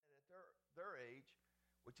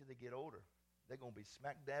Wait till they get older. They're going to be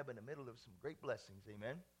smack dab in the middle of some great blessings.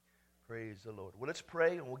 Amen. Praise the Lord. Well, let's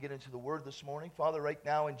pray and we'll get into the word this morning. Father, right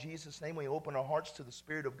now in Jesus' name, we open our hearts to the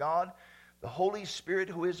Spirit of God, the Holy Spirit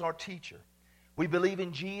who is our teacher. We believe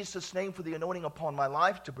in Jesus' name for the anointing upon my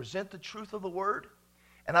life to present the truth of the word.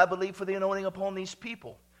 And I believe for the anointing upon these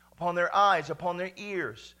people, upon their eyes, upon their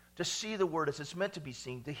ears, to see the word as it's meant to be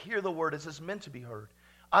seen, to hear the word as it's meant to be heard.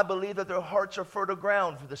 I believe that their hearts are fertile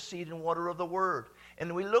ground for the seed and water of the word.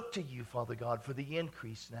 And we look to you, Father God, for the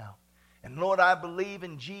increase now. And Lord, I believe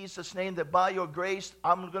in Jesus' name that by your grace,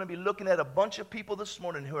 I'm going to be looking at a bunch of people this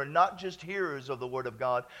morning who are not just hearers of the word of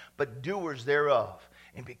God, but doers thereof.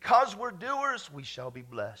 And because we're doers, we shall be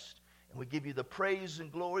blessed. And we give you the praise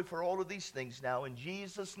and glory for all of these things now in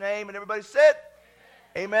Jesus' name. And everybody said,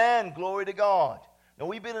 Amen. Amen. Glory to God. Now,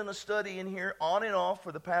 we've been in a study in here on and off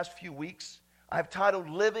for the past few weeks. I've titled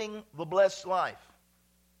Living the Blessed Life.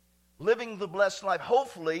 Living the Blessed Life.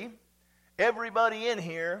 Hopefully, everybody in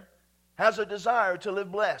here has a desire to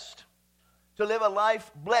live blessed. To live a life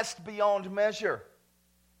blessed beyond measure.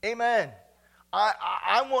 Amen.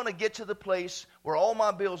 I want to get to the place where all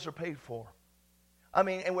my bills are paid for. I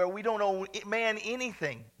mean, and where we don't owe man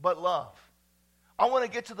anything but love. I want to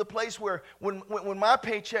get to the place where when my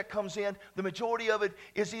paycheck comes in, the majority of it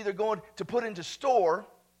is either going to put into store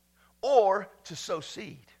or to sow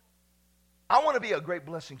seed. I want to be a great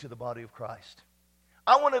blessing to the body of Christ.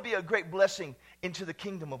 I want to be a great blessing into the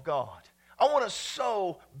kingdom of God. I want to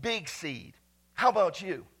sow big seed. How about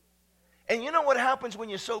you? And you know what happens when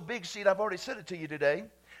you sow big seed? I've already said it to you today.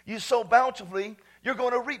 You sow bountifully, you're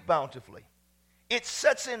going to reap bountifully. It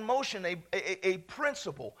sets in motion a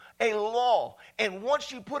principle, a law. And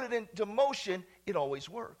once you put it into motion, it always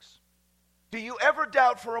works. Do you ever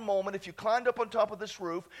doubt for a moment, if you climbed up on top of this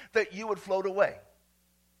roof, that you would float away?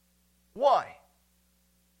 Why?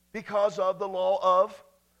 Because of the law of...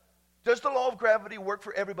 Does the law of gravity work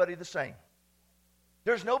for everybody the same?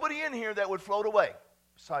 There's nobody in here that would float away,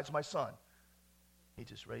 besides my son. He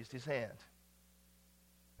just raised his hand.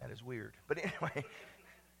 That is weird. But anyway,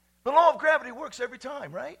 the law of gravity works every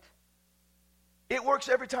time, right? It works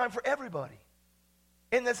every time for everybody.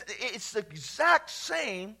 And it's the exact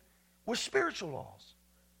same with spiritual laws.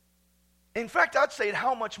 In fact, I'd say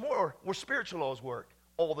how much more where spiritual laws work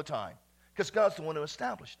all the time. Because God's the one who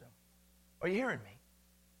established them. Are you hearing me?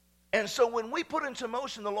 And so when we put into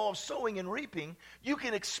motion the law of sowing and reaping, you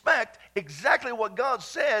can expect exactly what God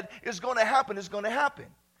said is going to happen is going to happen.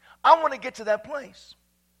 I want to get to that place.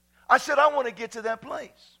 I said I want to get to that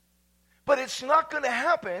place. But it's not going to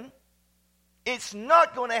happen. It's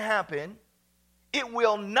not going to happen. It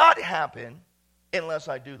will not happen unless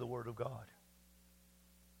I do the Word of God.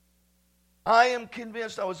 I am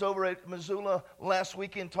convinced. I was over at Missoula last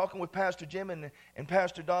weekend talking with Pastor Jim and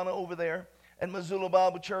Pastor Donna over there at Missoula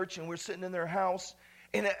Bible Church, and we're sitting in their house.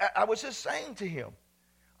 And I was just saying to him,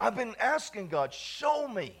 I've been asking God, show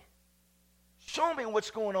me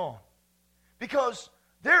what's going on. Because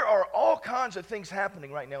there are all kinds of things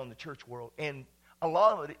happening right now in the church world, and a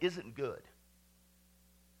lot of it isn't good.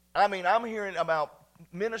 I mean, I'm hearing about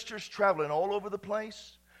ministers traveling all over the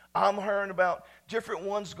place. I'm hearing about different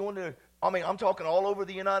ones going to, I'm talking all over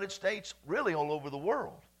the United States, really all over the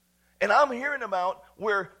world. And I'm hearing about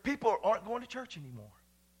where people aren't going to church anymore.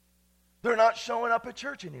 They're not showing up at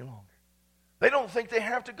church any longer. They don't think they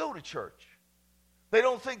have to go to church. They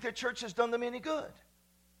don't think their church has done them any good.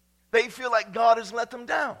 They feel like God has let them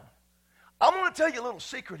down. I'm going to tell you a little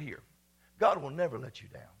secret here. God will never let you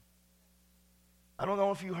down. I don't know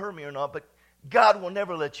if you heard me or not, but God will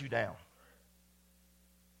never let you down.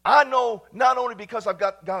 I know not only because I've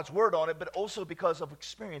got God's word on it, but also because of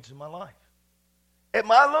experience in my life. At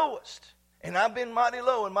my lowest, and I've been mighty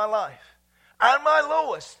low in my life, at my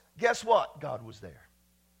lowest, guess what? God was there.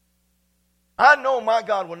 I know my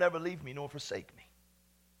God will never leave me nor forsake me.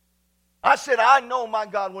 I said, I know my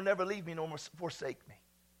God will never leave me nor forsake me.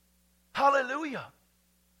 Hallelujah.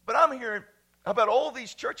 But I'm hearing about all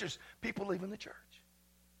these churches, people leaving the church.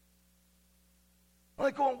 I'm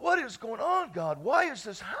like going, what is going on, God? Why is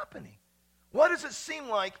this happening? Why does it seem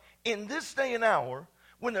like in this day and hour,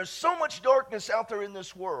 when there's so much darkness out there in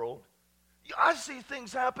this world, I see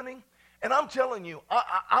things happening, and I'm telling you,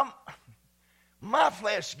 my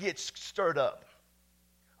flesh gets stirred up.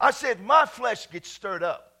 I said, my flesh gets stirred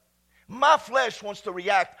up. My flesh wants to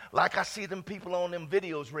react like I see them people on them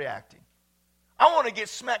videos reacting. I want to get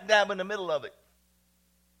smack dab in the middle of it.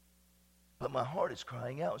 But my heart is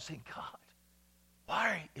crying out and saying, God,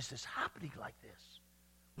 why is this happening like this?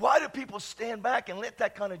 Why do people stand back and let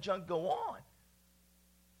that kind of junk go on?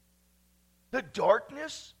 The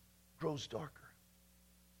darkness grows darker.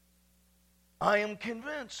 I am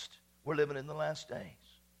convinced we're living in the last days.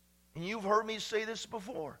 And you've heard me say this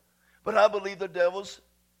before, but I believe the devil's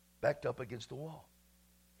backed up against the wall,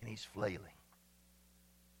 and he's flailing.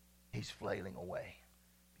 He's flailing away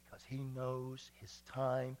because he knows his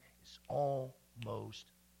time is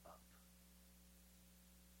almost up.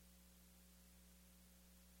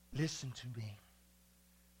 Listen to me.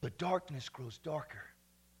 The darkness grows darker,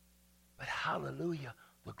 but hallelujah,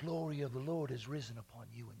 the glory of the Lord is risen upon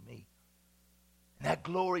you and me. And that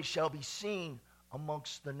glory shall be seen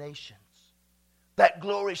amongst the nations. That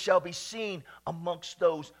glory shall be seen amongst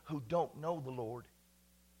those who don't know the Lord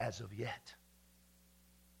as of yet.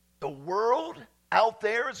 The world out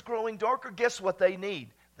there is growing darker. Guess what they need?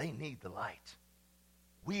 They need the light.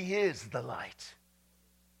 We is the light.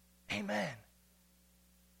 Amen.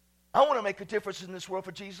 I want to make a difference in this world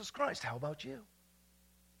for Jesus Christ. How about you?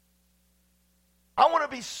 I want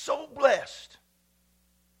to be so blessed,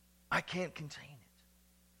 I can't contain it.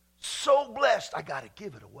 So blessed, I got to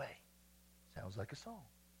give it away. Sounds like a song.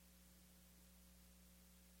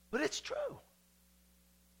 But it's true.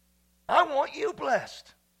 I want you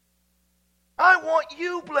blessed. I want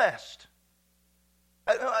you blessed.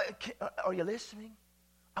 Are you listening?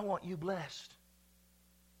 I want you blessed.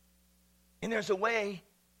 And there's a way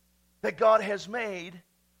that God has made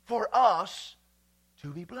for us to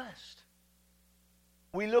be blessed.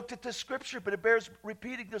 We looked at this scripture, but it bears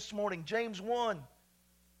repeating this morning. James 1,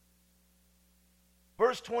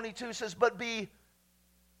 verse 22 says, but be,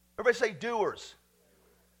 everybody say doers.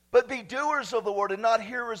 But be doers of the word and not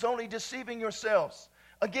hearers only, deceiving yourselves.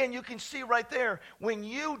 Again, you can see right there, when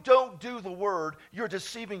you don't do the word, you're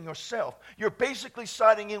deceiving yourself. You're basically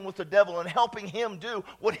siding in with the devil and helping him do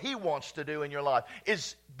what he wants to do in your life,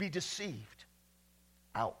 is be deceived.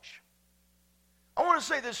 Ouch. I want to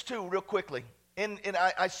say this too real quickly. And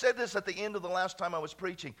I said this at the end of the last time I was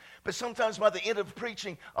preaching. But sometimes by the end of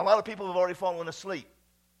preaching, a lot of people have already fallen asleep.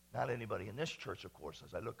 Not anybody in this church, of course,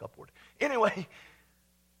 as I look upward. Anyway,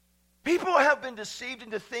 people have been deceived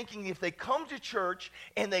into thinking if they come to church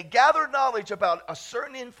and they gather knowledge about a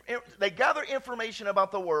certain, they gather information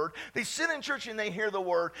about the Word, they sit in church and they hear the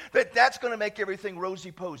Word, that that's going to make everything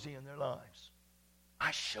rosy-posy in their lives. I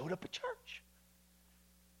showed up at church.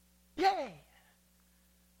 Yay.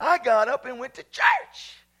 I got up and went to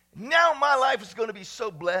church. Now my life is going to be so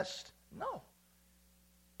blessed. No,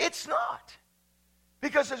 it's not.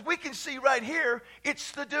 Because as we can see right here,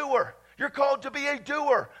 it's the doer. You're called to be a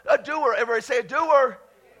doer. A doer. Everybody say a doer.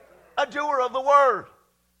 A doer of the word.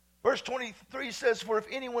 Verse 23 says, for if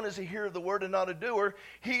anyone is a hearer of the word and not a doer,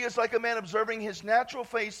 he is like a man observing his natural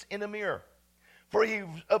face in a mirror. For he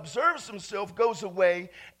observes himself, goes away,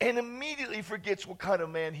 and immediately forgets what kind of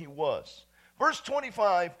man he was. Verse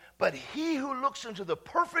 25, but he who looks into the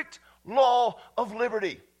perfect law of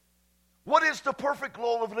liberty. What is the perfect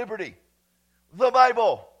law of liberty? The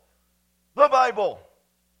Bible. The Bible.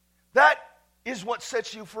 That is what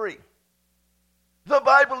sets you free. The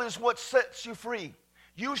Bible is what sets you free.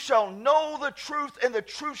 You shall know the truth, and the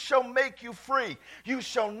truth shall make you free. You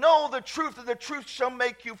shall know the truth, and the truth shall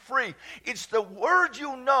make you free. It's the word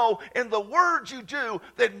you know and the word you do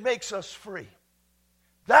that makes us free.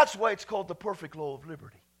 That's why it's called the perfect law of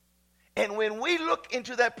liberty. And when we look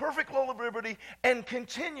into that perfect law of liberty and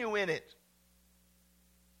continue in it,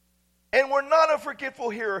 and we're not a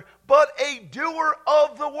forgetful hearer, but a doer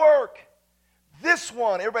of the work. This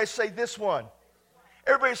one, everybody say this one.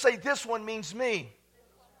 Everybody say this one means me.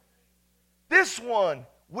 This one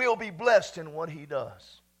will be blessed in what he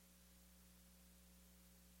does.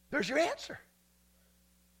 There's your answer.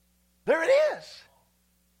 There it is.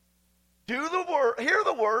 Do the word, hear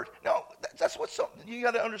the word. No, that's what something you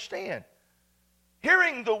got to understand.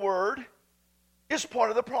 Hearing the word is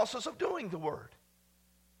part of the process of doing the word.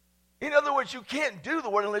 In other words, you can't do the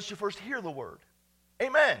word unless you first hear the word.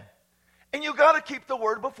 Amen. And you got to keep the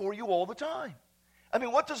word before you all the time. I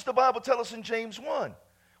mean, what does the Bible tell us in James 1?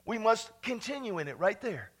 We must continue in it right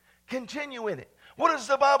there. Continue in it. What does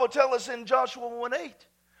the Bible tell us in Joshua 1:8?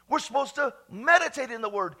 We're supposed to meditate in the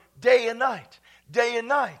word day and night, day and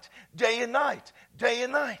night, day and night, day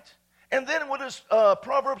and night. And then what does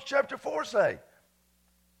Proverbs chapter 4 say?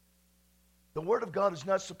 The word of God is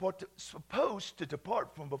not supposed to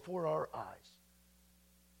depart from before our eyes.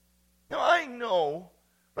 Now, I know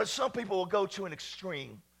that some people will go to an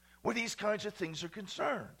extreme where these kinds of things are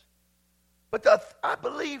concerned. But I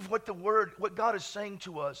believe what God is saying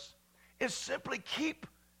to us is simply keep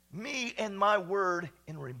me and my word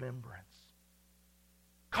in remembrance.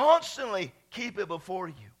 Constantly keep it before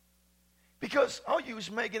you. Because I'll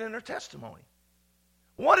use Megan in her testimony.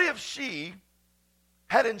 What if she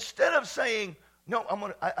had, instead of saying, no,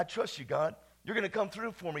 I trust you, God, You're going to come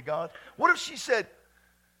through for me, God. What if she said,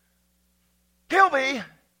 Kilby,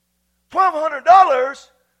 $1,200?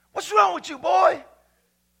 What's wrong with you, boy?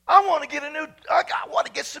 I want to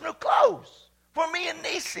get some new clothes for me and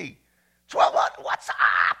Niecy. $1,200, what's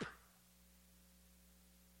up?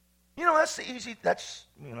 That's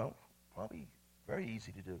probably very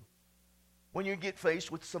easy to do when you get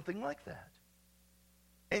faced with something like that.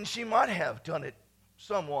 And she might have done it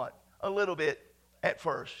somewhat, a little bit at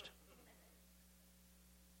first.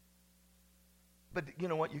 But you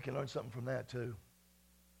know what? You can learn something from that too.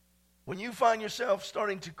 When you find yourself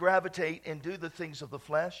starting to gravitate and do the things of the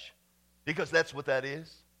flesh, because that's what that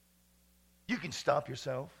is, you can stop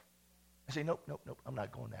yourself and say, nope, I'm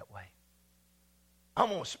not going that way. I'm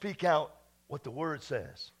going to speak out what the Word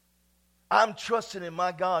says. I'm trusting in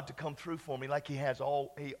my God to come through for me like He has.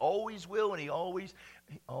 He always will, and He always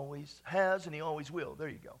has, and He always will. There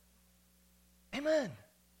you go. Amen.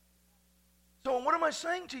 So what am I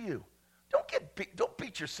saying to you? Don't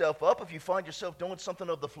beat yourself up if you find yourself doing something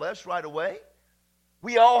of the flesh right away.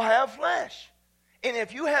 We all have flesh. And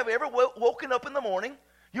if you have ever woken up in the morning,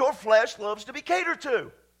 your flesh loves to be catered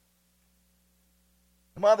to.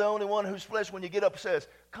 Am I the only one whose flesh, when you get up, says,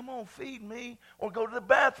 come on, feed me, or go to the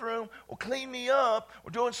bathroom, or clean me up,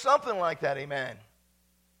 or doing something like that? Amen.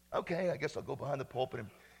 Okay, I guess I'll go behind the pulpit.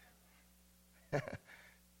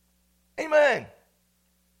 Amen.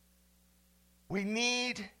 We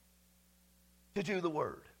need to do the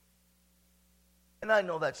Word. And I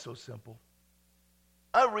know that's so simple.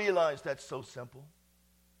 I realize that's so simple.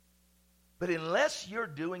 But unless you're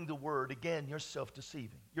doing the Word, again, you're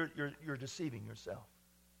self-deceiving. You're deceiving yourself.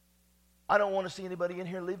 I don't want to see anybody in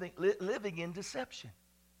here living in deception.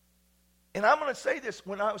 And I'm going to say this,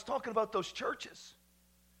 when I was talking about those churches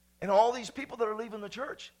and all these people that are leaving the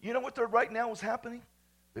church, you know what right now is happening?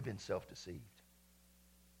 They've been self-deceived.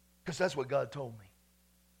 Because that's what God told me.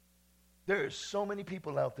 There are so many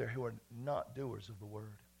people out there who are not doers of the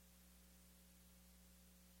Word.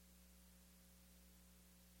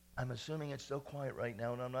 I'm assuming it's so quiet right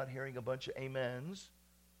now, and I'm not hearing a bunch of amens,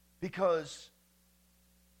 because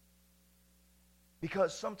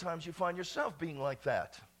sometimes you find yourself being like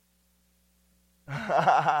that.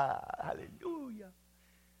 Hallelujah.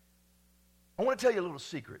 I want to tell you a little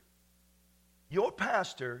secret. Your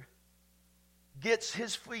pastor gets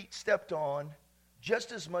his feet stepped on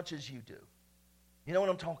just as much as you do. You know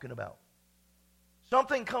what I'm talking about?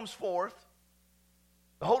 Something comes forth,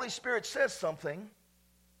 the Holy Spirit says something,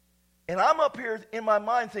 and I'm up here in my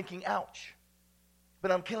mind thinking, ouch.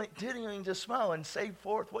 But I'm continuing to smile and say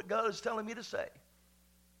forth what God is telling me to say.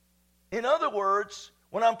 In other words,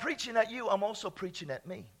 when I'm preaching at you, I'm also preaching at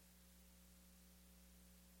me.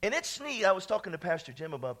 And it's neat. I was talking to Pastor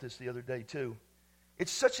Jim about this the other day too.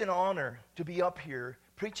 It's such an honor to be up here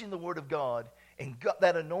preaching the Word of God, and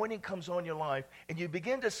that anointing comes on your life, and you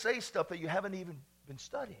begin to say stuff that you haven't even been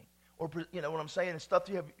studying. Or, you know what I'm saying, and stuff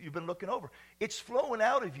you've been looking over. It's flowing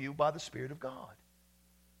out of you by the Spirit of God.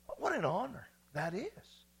 What an honor that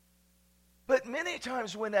is. But many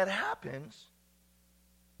times when that happens,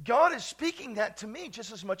 God is speaking that to me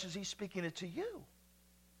just as much as He's speaking it to you.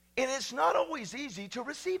 And it's not always easy to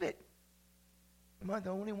receive it. Am I the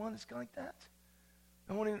only one that's like that?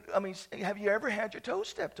 Have you ever had your toes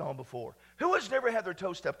stepped on before? Who has never had their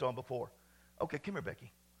toes stepped on before? Okay, come here,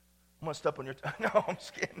 Becky. I'm going to step on your toe. No, I'm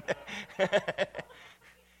just kidding.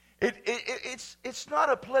 It's not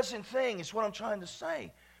a pleasant thing, is what I'm trying to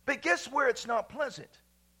say. But guess where it's not pleasant?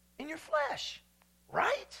 In your flesh,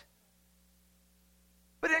 right?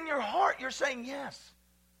 But in your heart, you're saying, yes,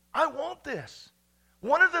 I want this.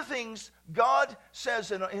 One of the things God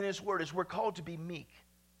says in His Word is we're called to be meek.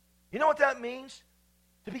 You know what that means?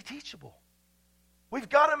 To be teachable. We've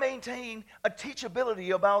got to maintain a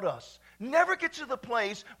teachability about us. Never get to the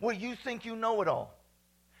place where you think you know it all.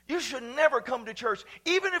 You should never come to church,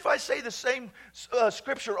 even if I say the same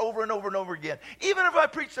scripture over and over and over again. Even if I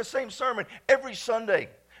preach the same sermon every Sunday.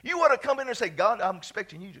 You ought to come in and say, God, I'm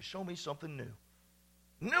expecting you to show me something new.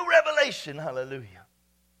 New revelation, hallelujah.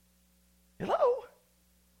 Hello?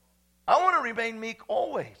 I want to remain meek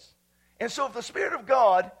always. And so if the Spirit of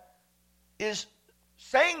God is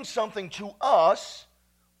saying something to us,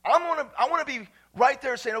 I want to be right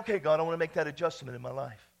there saying, okay, God, I want to make that adjustment in my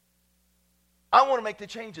life. I want to make the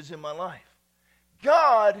changes in my life.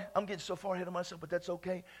 God, I'm getting so far ahead of myself, but that's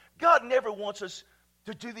okay. God never wants us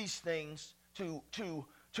to do these things to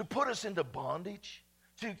put us into bondage,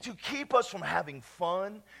 to keep us from having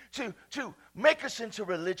fun, to make us into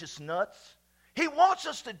religious nuts. He wants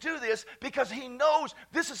us to do this because He knows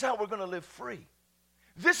this is how we're going to live free.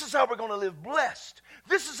 This is how we're going to live blessed.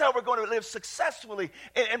 This is how we're going to live successfully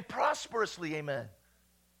and prosperously, amen,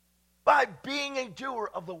 by being a doer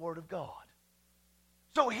of the Word of God.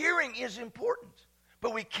 So hearing is important,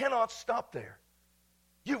 but we cannot stop there.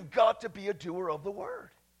 You've got to be a doer of the Word.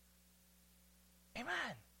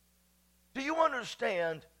 Amen. Do you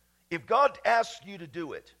understand, if God asks you to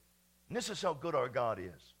do it, and this is how good our God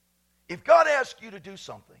is, if God asks you to do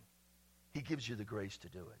something, He gives you the grace to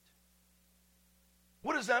do it.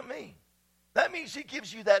 What does that mean? That means He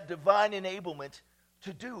gives you that divine enablement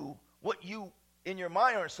to do what you, in your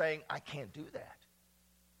mind, are saying, I can't do that.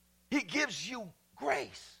 He gives you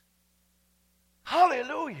grace.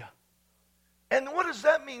 Hallelujah. And what does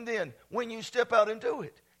that mean then when you step out and do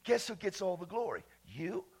it? Guess who gets all the glory?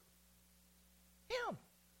 You? Him.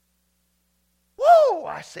 Whoa!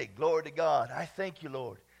 I say, glory to God. I thank you,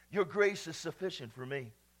 Lord. Your grace is sufficient for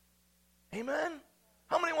me. Amen?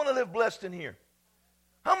 How many want to live blessed in here?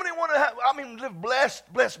 How many want to live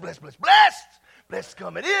blessed, blessed, blessed, blessed, blessed? Blessed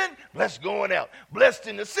coming in, blessed going out. Blessed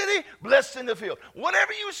in the city, blessed in the field.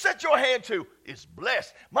 Whatever you set your hand to is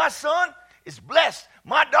blessed. My son is blessed.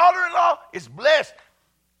 My daughter-in-law is blessed.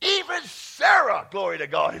 Even Sarah, glory to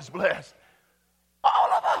God, is blessed.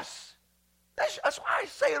 All of us. That's why I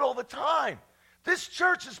say it all the time. This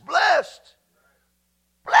church is blessed.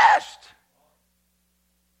 Blessed.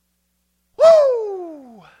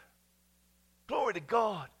 Woo! Glory to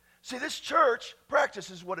God. See, this church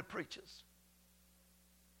practices what it preaches.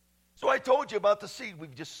 So I told you about the seed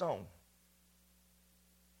we've just sown.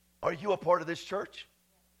 Are you a part of this church?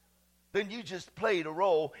 Then you just played a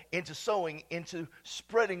role into sowing, into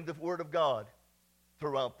spreading the Word of God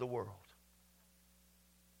throughout the world.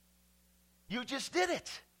 You just did it.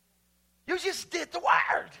 You just did the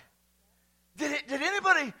Word. Did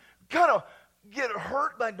anybody kind of get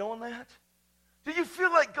hurt by doing that? Do you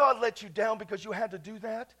feel like God let you down because you had to do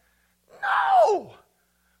that? No!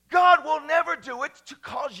 God will never do it to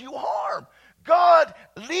cause you harm. God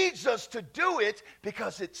leads us to do it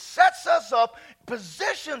because it sets us up,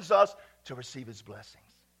 positions us to receive His blessings.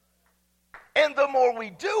 And the more we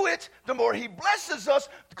do it, the more He blesses us.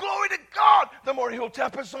 Glory to God. The more He'll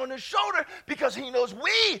tap us on the shoulder because He knows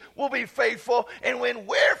we will be faithful. And when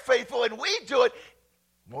we're faithful and we do it,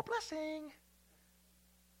 more blessing.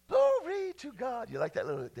 Glory to God. You like that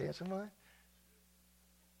little dance of mine?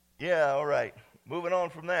 Yeah, all right. Moving on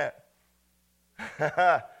from that.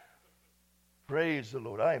 Praise the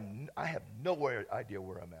Lord. I have no idea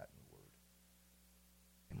where I'm at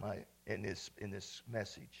in the Word. In this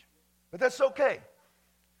message. But that's okay.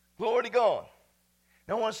 Glory to God.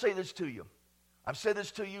 Now I want to say this to you. I've said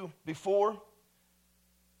this to you before.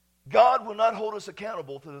 God will not hold us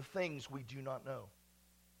accountable to the things we do not know.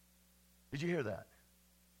 Did you hear that?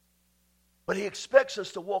 But He expects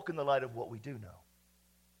us to walk in the light of what we do know.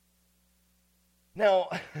 Now,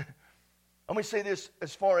 let me say this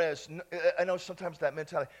as far as, I know sometimes that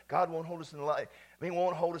mentality, God won't hold us in the light. I mean, He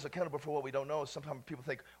won't hold us accountable for what we don't know. Sometimes people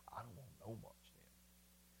think, I don't know much.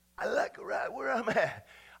 I like it right where I'm at.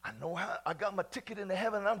 I know how, I got my ticket into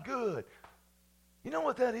heaven and I'm good. You know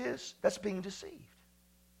what that is? That's being deceived.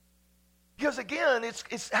 Because again,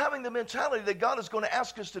 it's having the mentality that God is going to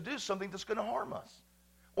ask us to do something that's going to harm us.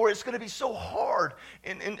 Or it's going to be so hard.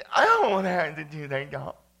 And I don't want to have to do that,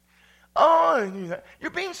 God. Oh,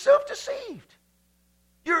 you're being self-deceived.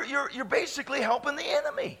 You're basically helping the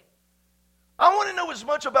enemy. I want to know as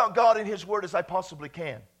much about God and His Word as I possibly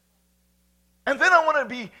can. And then I want to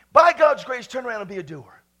be, by God's grace, turn around and be a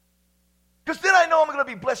doer. Because then I know I'm going to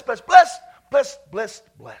be blessed, blessed, blessed, blessed,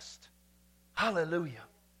 blessed, blessed. Hallelujah.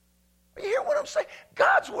 You hear what I'm saying?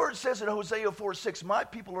 God's Word says in Hosea 4:6, my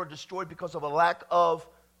people are destroyed because of a lack of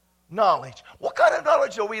knowledge. What kind of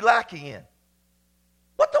knowledge are we lacking in?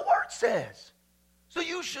 What the Word says. So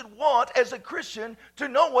you should want, as a Christian, to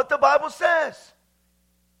know what the Bible says.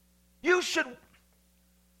 You should.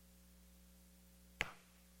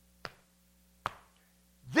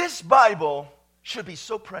 This Bible should be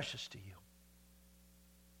so precious to you.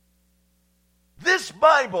 This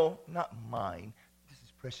Bible, not mine, this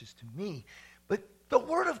is precious to me, but the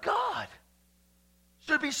Word of God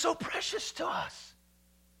should be so precious to us.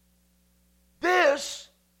 This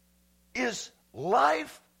is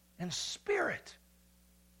life and spirit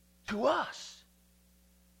to us.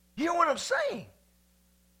 You hear what I'm saying?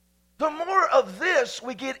 The more of this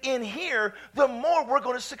we get in here, the more we're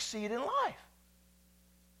going to succeed in life.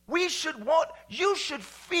 You should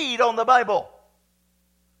feed on the Bible.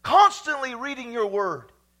 Constantly reading your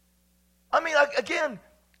Word. I mean, again,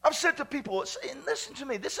 I've said to people, listen to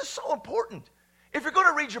me, this is so important. If you're going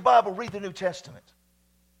to read your Bible, read the New Testament.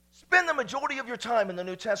 Spend the majority of your time in the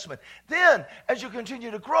New Testament. Then, as you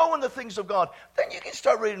continue to grow in the things of God, then you can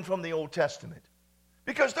start reading from the Old Testament.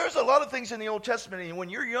 Because there's a lot of things in the Old Testament, and when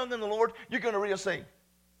you're young in the Lord, you're going to read and say,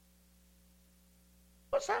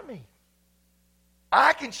 what's that mean?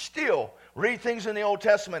 I can still read things in the Old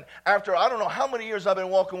Testament after I don't know how many years I've been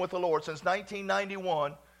walking with the Lord, since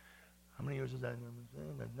 1991. How many years is that?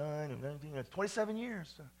 9, 19, that's 27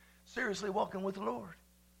 years. Seriously walking with the Lord.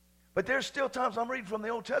 But there's still times I'm reading from the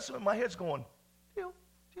Old Testament, my head's going, tilt,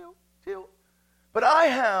 tilt, tilt. But I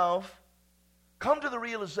have come to the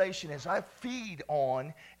realization as I feast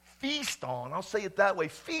on, I'll say it that way,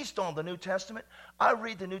 feast on the New Testament. I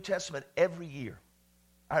read the New Testament every year.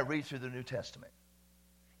 I read through the New Testament.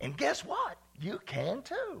 And guess what? You can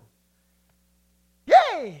too.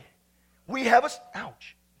 Yay! We have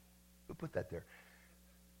ouch. Who put that there?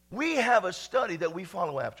 We have a study that we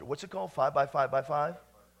follow after. What's it called? 5 by 5 by 5?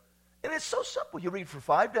 And it's so simple. You read for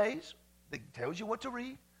 5 days. It tells you what to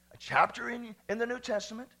read. A chapter in the New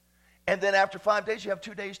Testament. And then after 5 days, you have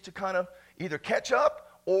 2 days to kind of either catch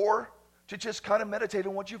up or to just kind of meditate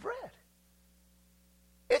on what you've read.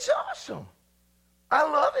 It's awesome. I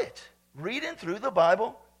love it. Reading through the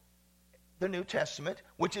Bible, the New Testament,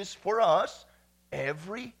 which is for us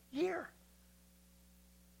every year.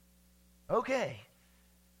 Okay.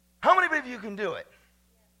 How many of you can do it?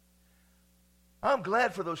 I'm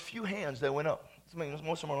glad for those few hands that went up.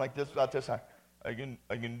 Most of them are like this, about this high. I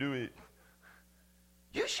can do it.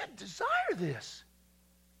 You should desire this.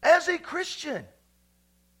 As a Christian,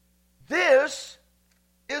 this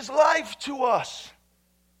is life to us.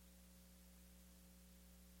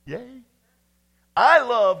 Yay. I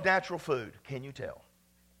love natural food. Can you tell?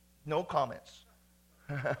 No comments.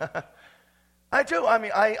 I do. I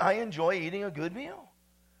mean, I enjoy eating a good meal.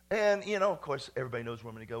 And, you know, of course, everybody knows where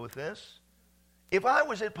I'm going to go with this. If I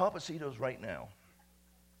was at Papacitos right now,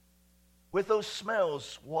 with those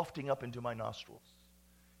smells wafting up into my nostrils,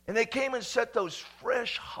 and they came and set those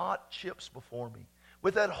fresh, hot chips before me,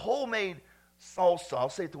 with that homemade salsa, I'll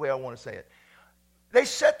say it the way I want to say it. They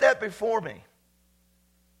set that before me.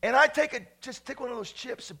 And I just take one of those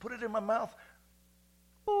chips and put it in my mouth.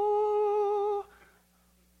 Ooh,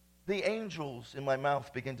 the angels in my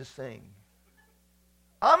mouth begin to sing.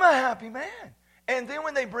 I'm a happy man. And then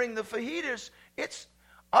when they bring the fajitas, it's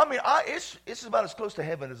about as close to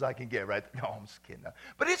heaven as I can get, right? No, I'm just kidding.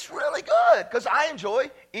 But it's really good because I enjoy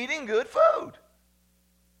eating good food.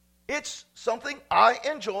 It's something I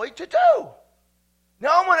enjoy to do.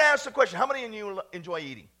 Now I'm going to ask the question, how many of you enjoy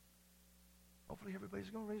eating? Hopefully everybody's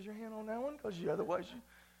going to raise your hand on that one because otherwise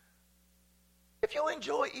if you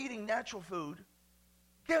enjoy eating natural food,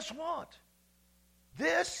 guess what?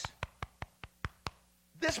 This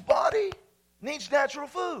body needs natural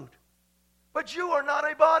food. But you are not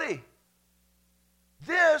a body.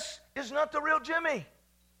 This is not the real Jimmy.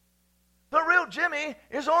 The real Jimmy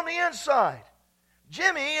is on the inside.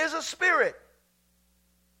 Jimmy is a spirit.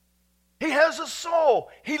 He has a soul.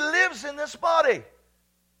 He lives in this body.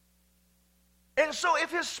 And so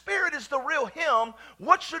if his spirit is the real him,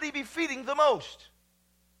 what should he be feeding the most?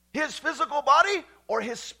 His physical body or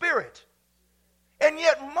his spirit? And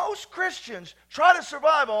yet most Christians try to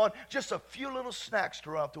survive on just a few little snacks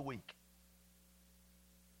throughout the week.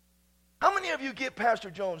 How many of you get Pastor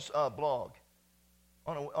Jones' blog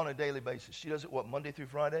on a daily basis? She does it, Monday through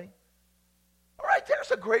Friday? All right,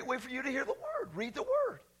 there's a great way for you to hear the Word. Read the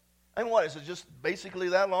Word. And what, is it just basically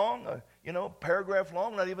that long? Paragraph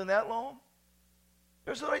long, not even that long?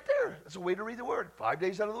 There's it right there. That's a way to read the Word. 5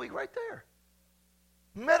 days out of the week right there.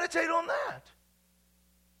 Meditate on that.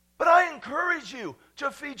 But I encourage you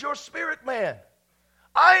to feed your spirit, man.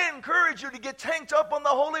 I encourage you to get tanked up on the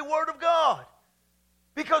holy Word of God.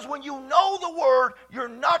 Because when you know the Word, you're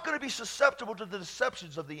not going to be susceptible to the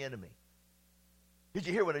deceptions of the enemy. Did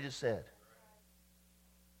you hear what I just said?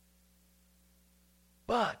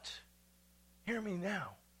 But, hear me now.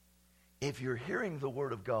 If you're hearing the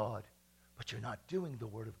Word of God, but you're not doing the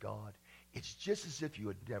Word of God, it's just as if you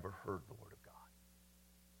had never heard the Word of God.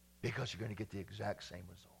 Because you're going to get the exact same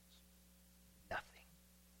results. Nothing.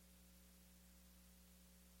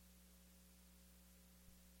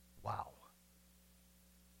 Wow.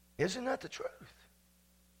 Isn't that the truth?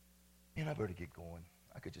 And I better get going.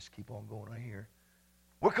 I could just keep on going right here.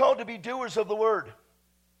 We're called to be doers of the Word.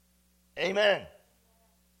 Amen.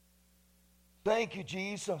 Thank you,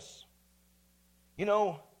 Jesus. I'm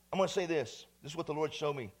going to say this. This is what the Lord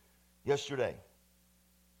showed me yesterday.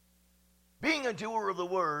 Being a doer of the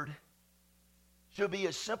Word should be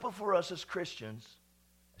as simple for us as Christians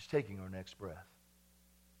as taking our next breath.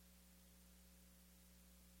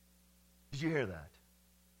 Did you hear that?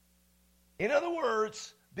 In other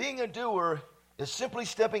words, being a doer is simply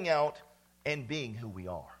stepping out and being who we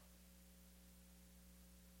are.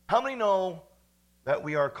 How many know that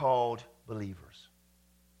we are called believers?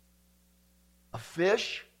 A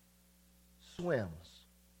fish swims.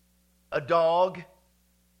 A dog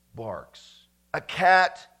barks. A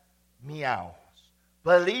cat meows.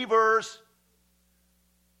 Believers,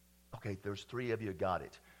 okay, there's 3 of you got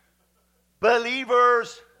it.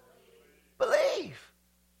 Believers, believe.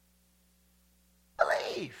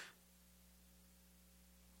 Believe.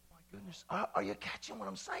 Oh my goodness, are you catching what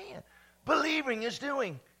I'm saying? Believing is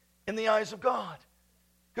doing in the eyes of God.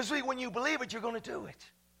 Because when you believe it, you're going to do it.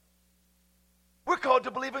 We're called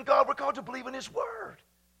to believe in God. We're called to believe in His Word.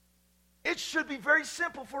 It should be very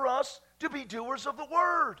simple for us to be doers of the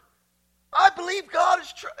Word. I believe God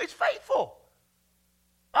is faithful.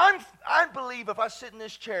 I believe if I sit in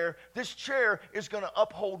this chair is going to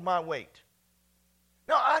uphold my weight.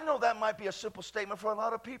 Now, I know that might be a simple statement for a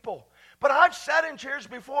lot of people, but I've sat in chairs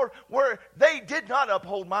before where they did not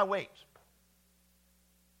uphold my weight.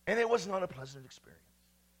 And it was not a pleasant experience,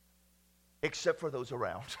 except for those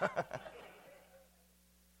around.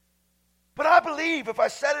 But I believe if I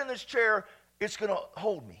sat in this chair, it's going to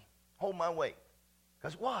hold me, hold my weight.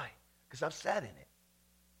 Because why? Because I've sat in it,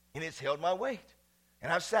 and it's held my weight.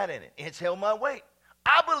 And I've sat in it, and it's held my weight.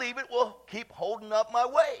 I believe it will keep holding up my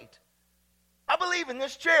weight. I believe in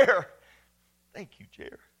this chair. Thank you,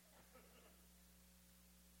 chair.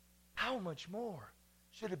 How much more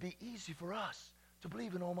should it be easy for us to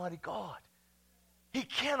believe in Almighty God? He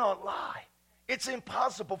cannot lie. It's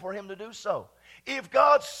impossible for Him to do so. If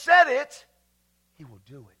God said it, He will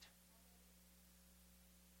do it.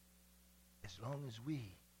 As long as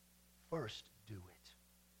we first do it.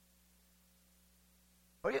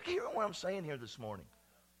 Are you hearing what I'm saying here this morning?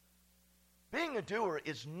 Being a doer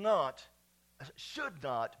should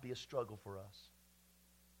not be a struggle for us.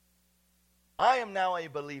 I am now a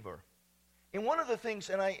believer. And one of the things,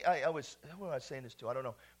 and I was, who am I saying this to? I don't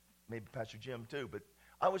know. Maybe Pastor Jim too, but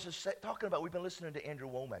I was just talking about, we've been listening to Andrew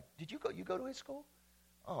Womack. Did you go to his school?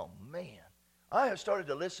 Oh, man. I have started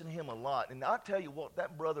to listen to him a lot. And I'll tell you what,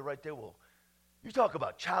 that brother right there you talk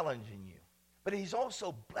about challenging you. But he's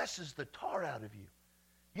also blesses the tar out of you.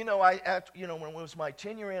 You know, when it was my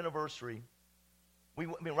 10-year anniversary,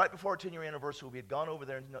 right before our 10-year anniversary, we had gone over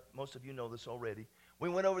there, and most of you know this already. We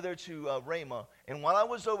went over there to Rhema, and while I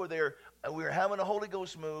was over there, we were having a Holy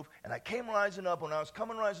Ghost move, and I came rising up. When I was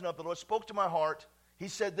coming rising up, the Lord spoke to my heart. He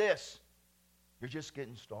said this, "You're just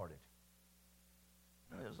getting started."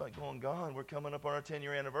 And it was like going, God, we're coming up on our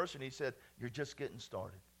 10-year anniversary, and He said, "You're just getting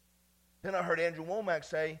started." Then I heard Andrew Womack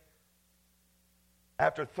say,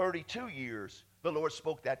 after 32 years, the Lord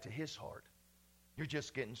spoke that to his heart. You're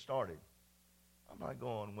just getting started. I'm not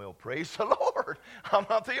going, well, praise the Lord. I'm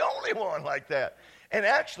not the only one like that. And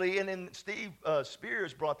actually, and then Steve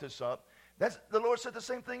Spears brought this up, the Lord said the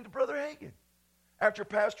same thing to Brother Hagin. After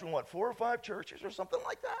pastoring, 4 or 5 churches or something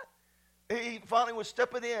like that, he finally was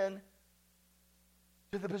stepping in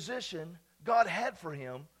to the position God had for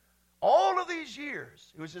him all of these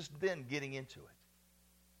years. It was just then getting into it.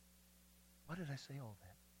 Why did I say all that?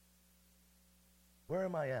 Where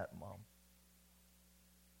am I at, Mom?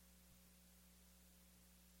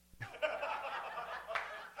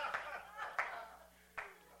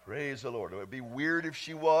 Praise the Lord. It would be weird if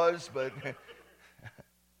she was, but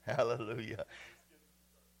hallelujah.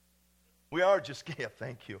 We are just,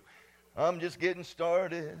 thank you. I'm just getting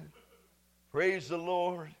started. Praise the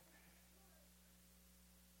Lord.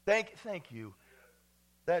 Thank you.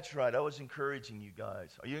 That's right. I was encouraging you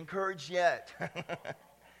guys. Are you encouraged yet?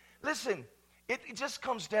 Listen, it just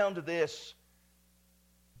comes down to this.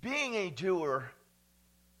 Being a doer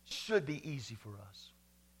should be easy for us.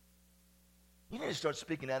 You need to start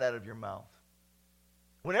speaking that out of your mouth.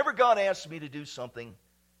 Whenever God asks me to do something,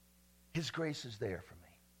 His grace is there for me.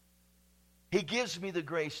 He gives me the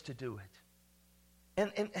grace to do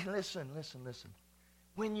it. And listen.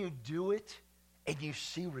 When you do it and you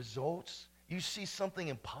see results, you see something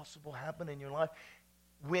impossible happen in your life,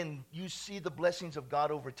 when you see the blessings of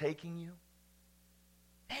God overtaking you,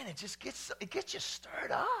 man, it gets you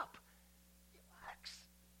stirred up.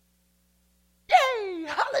 Yay!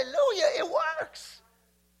 Hallelujah! It works.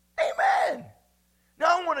 Amen.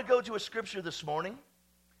 Now I want to go to a scripture this morning.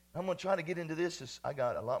 I'm going to try to get into this. I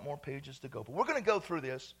got a lot more pages to go, but we're going to go through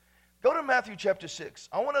this. Go to Matthew chapter 6.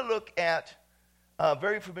 I want to look at a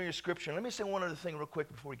very familiar scripture. Let me say one other thing real quick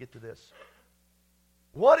before we get to this.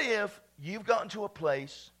 What if you've gotten to a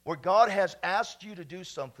place where God has asked you to do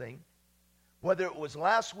something, whether it was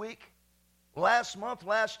last week, last month,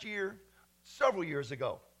 last year, several years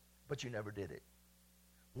ago, but you never did it?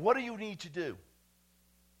 What do you need to do?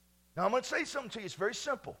 Now, I'm going to say something to you. It's very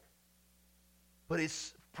simple, but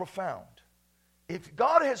it's profound. If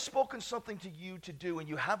God has spoken something to you to do and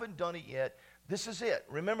you haven't done it yet, this is it.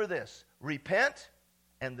 Remember this. Repent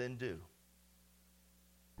and then do.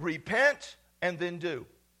 Repent and then do.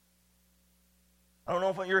 I don't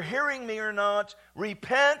know if you're hearing me or not.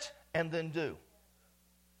 Repent and then do.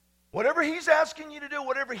 Whatever He's asking you to do,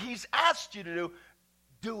 whatever He's asked you to do,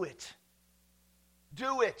 do it.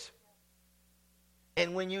 Do it.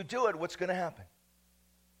 And when you do it, what's going to happen?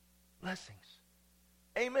 Blessings.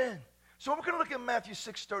 Amen. So we're going to look at Matthew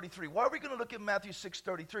 6:33. Why are we going to look at Matthew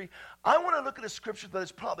 6:33? I want to look at a scripture that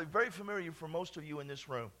is probably very familiar for most of you in this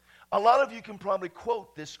room. A lot of you can probably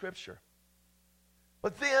quote this scripture.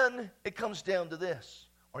 But then it comes down to this.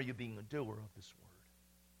 Are you being a doer of this word?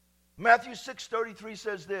 Matthew 6:33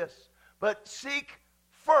 says this. But seek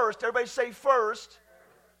first, everybody say first,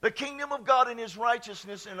 the kingdom of God and His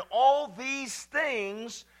righteousness, and all these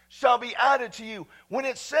things shall be added to you. When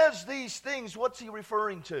it says these things, what's He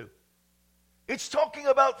referring to? It's talking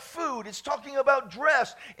about food. It's talking about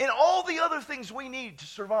dress and all the other things we need to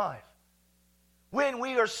survive. When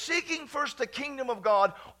we are seeking first the kingdom of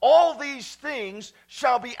God, all these things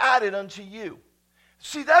shall be added unto you.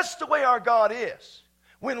 See, that's the way our God is.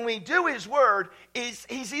 When we do His word,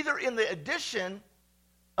 He's either in the addition,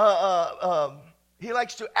 He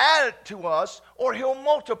likes to add it to us, or He'll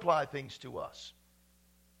multiply things to us.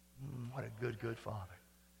 What a good, good Father.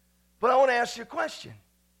 But I want to ask you a question.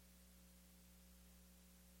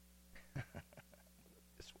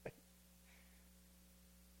 This way.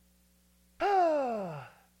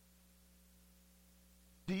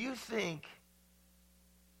 Do you think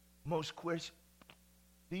most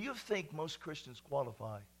Christians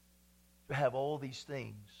qualify to have all these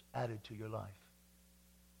things added to your life?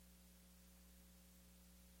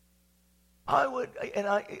 I would, and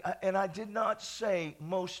I did not say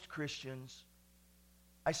most Christians.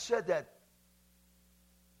 I said that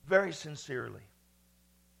very sincerely.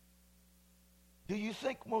 Do you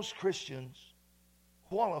think most Christians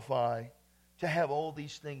qualify to have all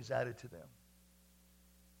these things added to them?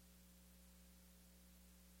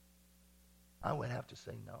 I would have to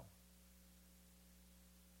say no.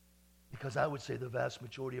 Because I would say the vast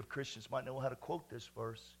majority of Christians might know how to quote this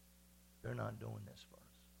verse. They're not doing this verse.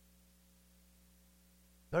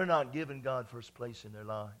 They're not giving God first place in their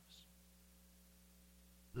lives.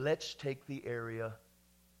 Let's take the area.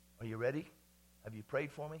 Are you ready? Have you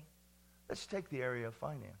prayed for me? Let's take the area of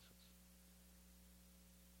finances.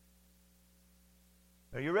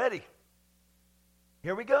 Are you ready?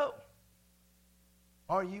 Here we go.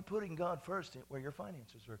 Are you putting God first where your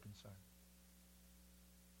finances are concerned?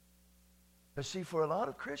 But see, for a lot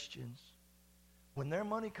of Christians, when their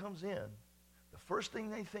money comes in, the first thing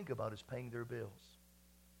they think about is paying their bills.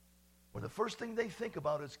 Or the first thing they think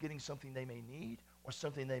about is getting something they may need or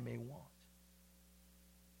something they may want.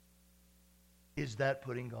 Is that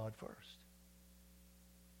putting God first?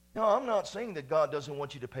 Now, I'm not saying that God doesn't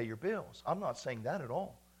want you to pay your bills. I'm not saying that at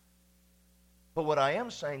all. But what I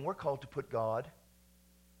am saying, we're called to put God.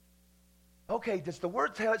 Okay, does the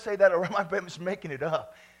word say that, or am I just making it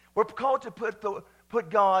up? We're called to put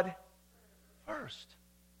God first.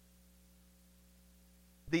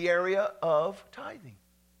 The area of tithing.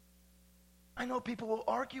 I know people will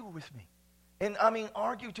argue with me. And I mean,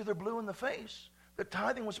 argue till they're blue in the face. That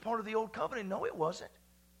tithing was part of the old covenant. No, it wasn't.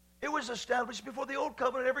 It was established before the old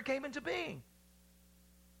covenant ever came into being.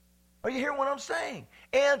 Are you hearing what I'm saying?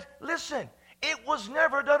 And listen, it was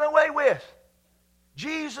never done away with.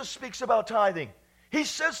 Jesus speaks about tithing. He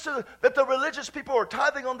says that the religious people are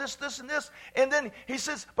tithing on this, this, and this. And then he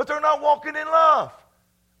says, but they're not walking in love.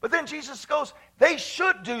 But then Jesus goes, they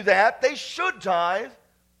should do that. They should tithe.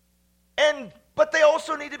 But they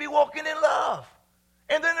also need to be walking in love.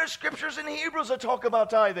 And then there's scriptures in Hebrews that talk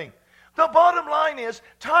about tithing. The bottom line is,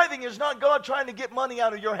 tithing is not God trying to get money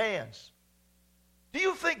out of your hands. Do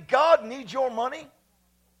you think God needs your money?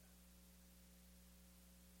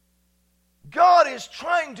 God is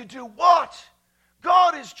trying to do what?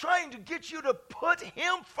 God is trying to get you to put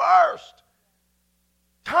Him first.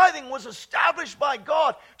 Tithing was established by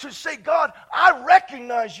God to say, God, I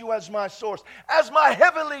recognize you as my source, as my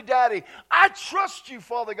heavenly daddy. I trust you,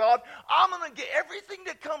 Father God. I'm going to get everything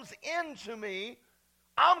that comes into me,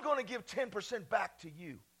 I'm going to give 10% back to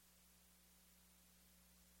you.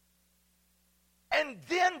 And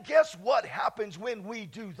then guess what happens when we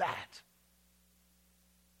do that?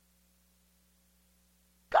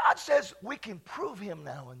 God says we can prove Him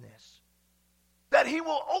now in this. That He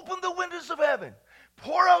will open the windows of heaven,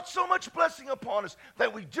 pour out so much blessing upon us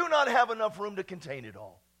that we do not have enough room to contain it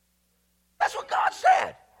all. That's what God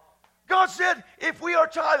said. God said, if we are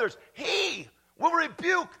tithers, He will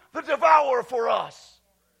rebuke the devourer for us,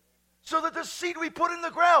 so that the seed we put in the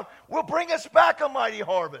ground will bring us back a mighty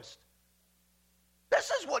harvest.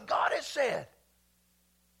 This is what God has said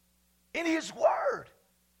in His Word.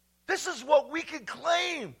 This is what we can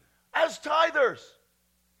claim as tithers.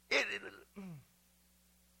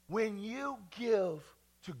 When you give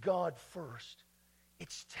to God first,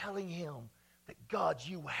 it's telling Him that, God,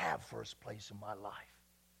 you have first place in my life.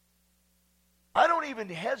 I don't even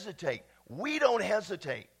hesitate. We don't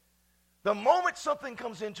hesitate. The moment something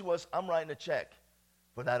comes into us, I'm writing a check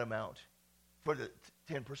for that amount, for the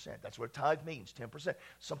 10%. That's what tithe means, 10%.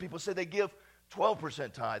 Some people say they give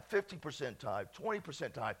 12% tithe, 50% tithe,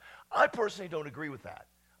 20% tithe. I personally don't agree with that.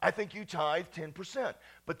 I think you tithe 10%,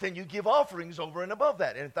 but then you give offerings over and above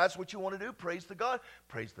that. And if that's what you want to do, praise the God,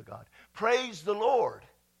 praise the God. Praise the Lord.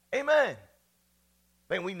 Amen.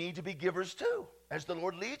 And we need to be givers too, as the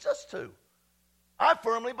Lord leads us to. I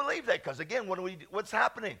firmly believe that, because again, what's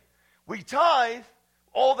happening? We tithe,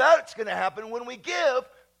 all that's going to happen when we give.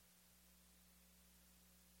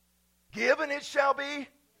 Give and it shall be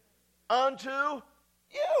unto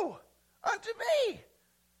you, unto me.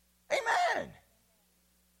 Amen.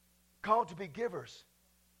 Called to be givers.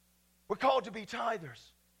 We're called to be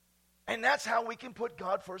tithers. And that's how we can put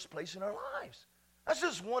God first place in our lives. That's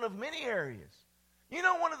just one of many areas. You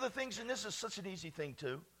know, one of the things, and this is such an easy thing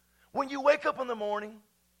too, when you wake up in the morning,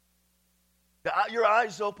 your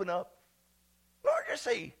eyes open up, Lord, just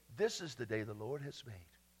say, this is the day the Lord has made.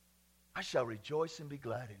 I shall rejoice and be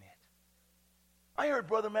glad in it. I heard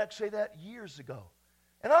Brother Mac say that years ago.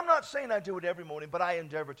 And I'm not saying I do it every morning, but I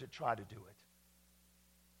endeavor to try to do it.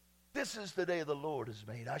 This is the day the Lord has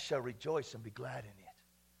made. I shall rejoice and be glad in it.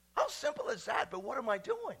 How simple is that? But what am I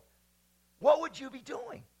doing? What would you be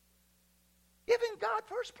doing? Giving God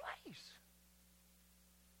first place.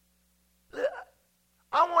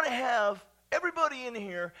 I want to have everybody in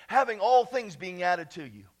here having all things being added to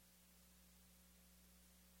you.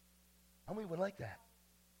 How many would like that?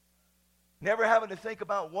 Never having to think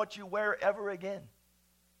about what you wear ever again.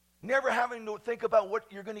 Never having to think about what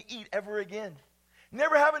you're going to eat ever again.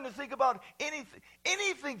 Never having to think about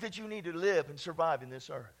anything that you need to live and survive in this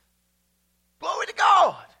earth. Glory to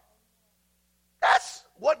God. That's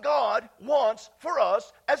what God wants for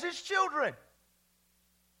us as His children.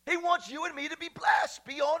 He wants you and me to be blessed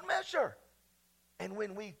beyond measure. And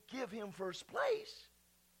when we give Him first place,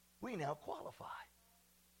 we now qualify.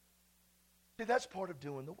 See, that's part of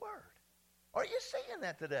doing the Word. Are you saying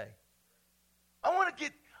that today? I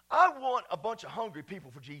want a bunch of hungry people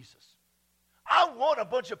for Jesus. I want a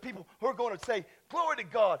bunch of people who are going to say, glory to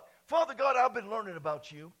God. Father God, I've been learning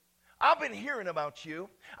about you. I've been hearing about you.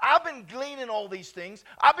 I've been gleaning all these things.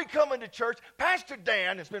 I've been coming to church. Pastor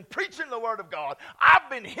Dan has been preaching the Word of God. I've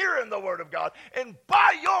been hearing the Word of God. And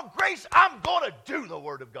by your grace, I'm going to do the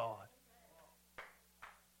Word of God.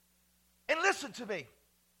 And listen to me.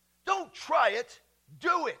 Don't try it.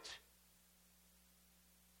 Do it.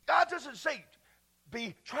 God doesn't say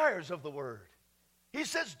be triers of the Word. He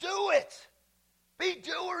says do it. Be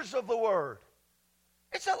doers of the Word.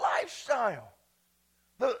 It's a lifestyle.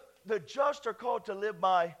 The just are called to live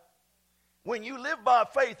by. When you live by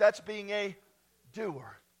faith, that's being a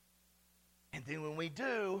doer. And then when we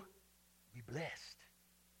do, we're blessed.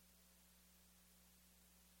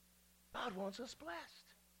 God wants us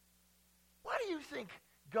blessed. Why do you think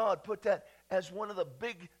God put that as one of the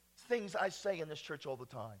big things I say in this church all the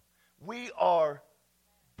time? We are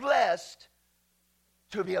blessed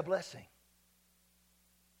to be a blessing.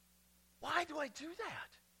 Why do I do that?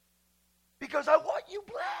 Because I want you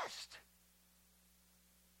blessed.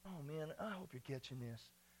 Oh, man, I hope you're catching this.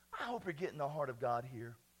 I hope you're getting the heart of God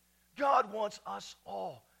here. God wants us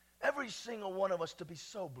all, every single one of us, to be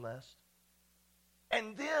so blessed.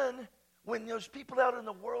 And then, when those people out in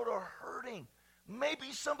the world are hurting,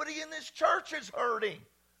 maybe somebody in this church is hurting,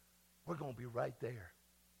 we're going to be right there.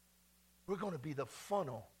 We're going to be the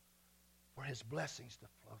funnel for His blessings to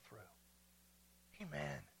flow through.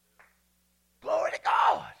 Amen. Glory to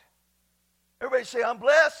God. Everybody say, I'm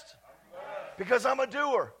blessed, because I'm a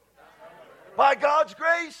doer. By God's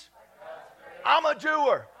grace, I'm a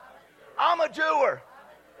doer. I'm a doer.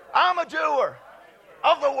 I'm a doer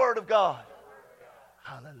of the Word of God.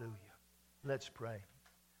 Hallelujah. Let's pray.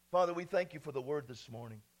 Father, we thank you for the Word this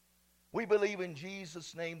morning. We believe in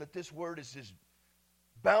Jesus' name that this Word is just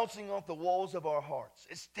bouncing off the walls of our hearts.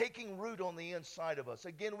 It's taking root on the inside of us.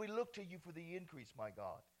 Again, we look to you for the increase, my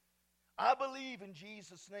God. I believe in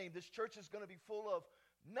Jesus' name this church is going to be full of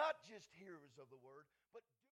not just hearers of the Word, but